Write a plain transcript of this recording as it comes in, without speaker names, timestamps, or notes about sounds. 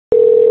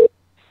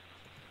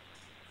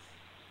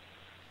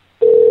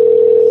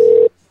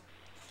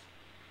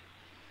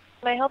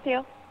may I help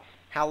you?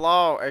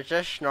 Hello, is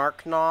this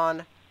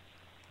Narcnon?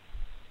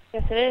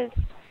 Yes, it is.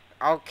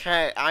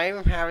 Okay,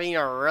 I'm having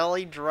a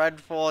really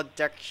dreadful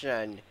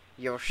addiction.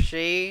 You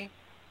see,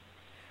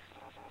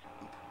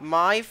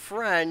 my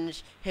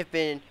friends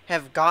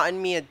have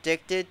gotten me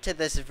addicted to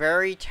this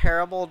very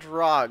terrible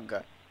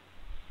drug.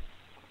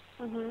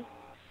 Mhm.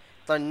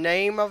 The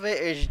name of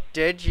it is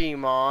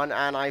Digimon,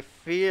 and I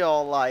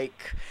feel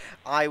like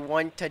I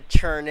want to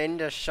turn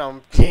into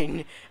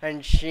something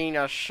and sing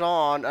a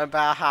song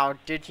about how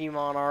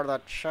Digimon are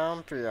the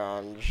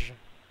champions.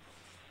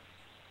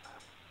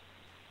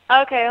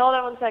 Okay, hold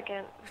on one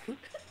second.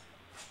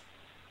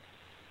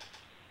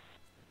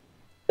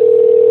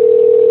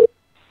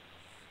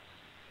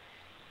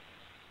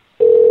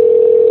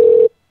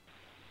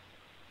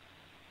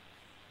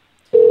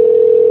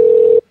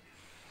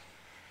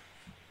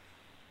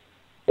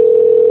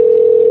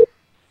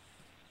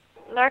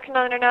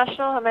 Narcnon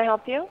International, how may I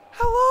help you?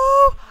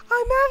 Hello,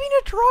 I'm having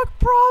a drug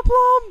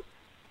problem.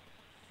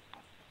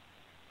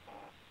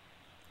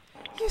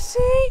 You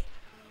see,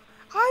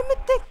 I'm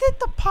addicted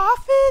to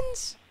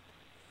poffins,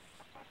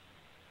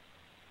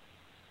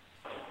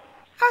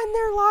 and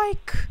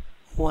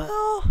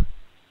well,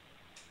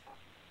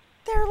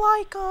 they're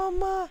like,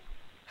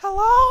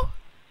 hello?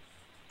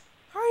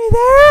 Are you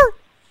there?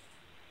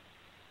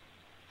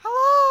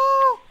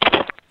 Hello?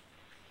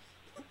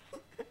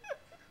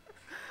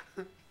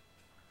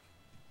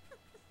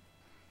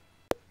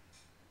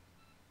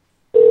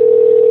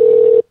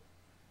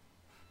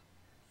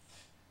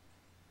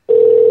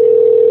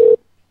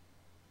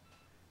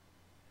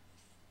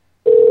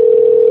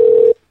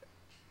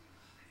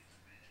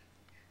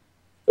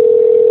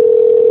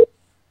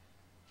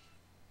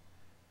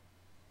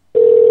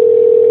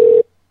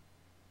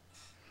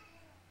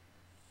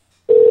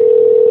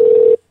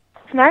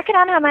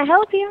 Narcnon, how may I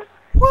help you?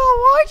 Well,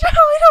 why'd you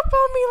hang up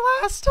on me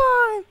last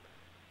time?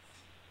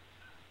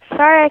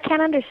 Sorry, I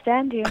can't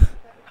understand you.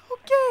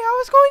 Okay, I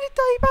was going to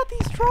tell you about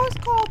these drugs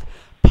called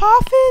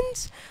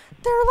poffins.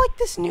 They're like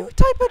this new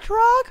type of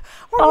drug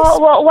where Oh,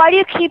 well, why do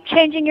you keep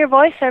changing your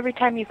voice every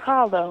time you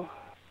call, though?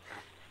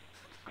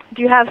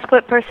 Do you have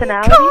split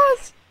personalities?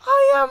 because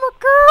I am a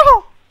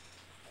girl.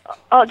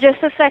 Oh,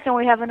 just a second,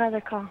 we have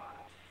another call.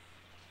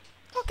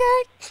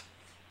 Okay.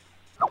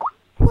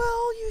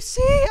 Well, you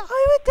see,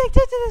 I'm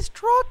addicted to this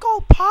drug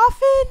called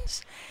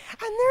Poffins, and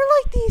they're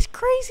like these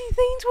crazy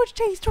things which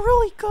taste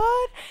really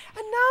good,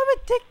 and now I'm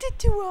addicted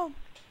to them.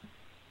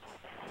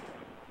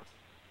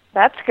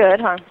 That's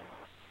good, huh?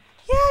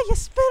 Yeah, you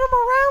spin them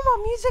around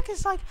while music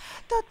is like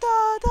da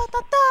da da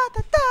da da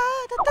da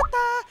da da da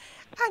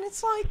da, and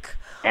it's like,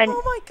 And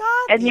oh my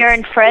God. and you're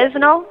in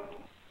Fresno?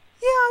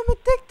 Yeah, I'm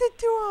addicted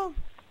to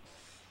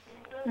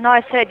them. No,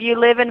 I said you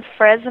live in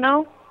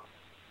Fresno?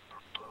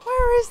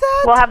 Where is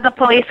that? We'll have the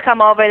police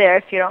come over there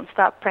if you don't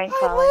stop prank I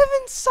calling. live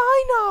in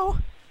Sino.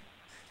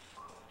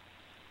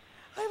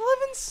 I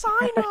live in Just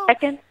a Sino.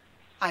 second.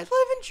 I live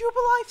in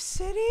Jubilife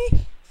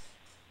City.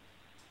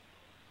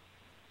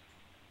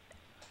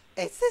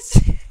 It's this.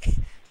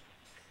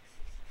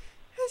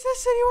 It's this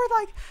city where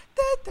like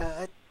da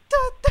da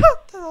da da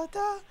da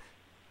da.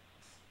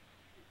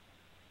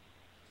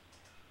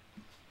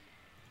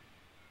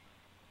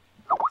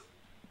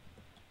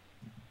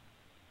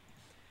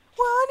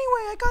 Well,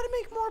 anyway, I gotta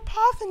make more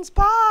poffins.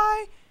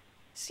 Bye.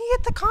 See you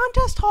at the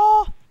contest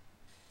hall.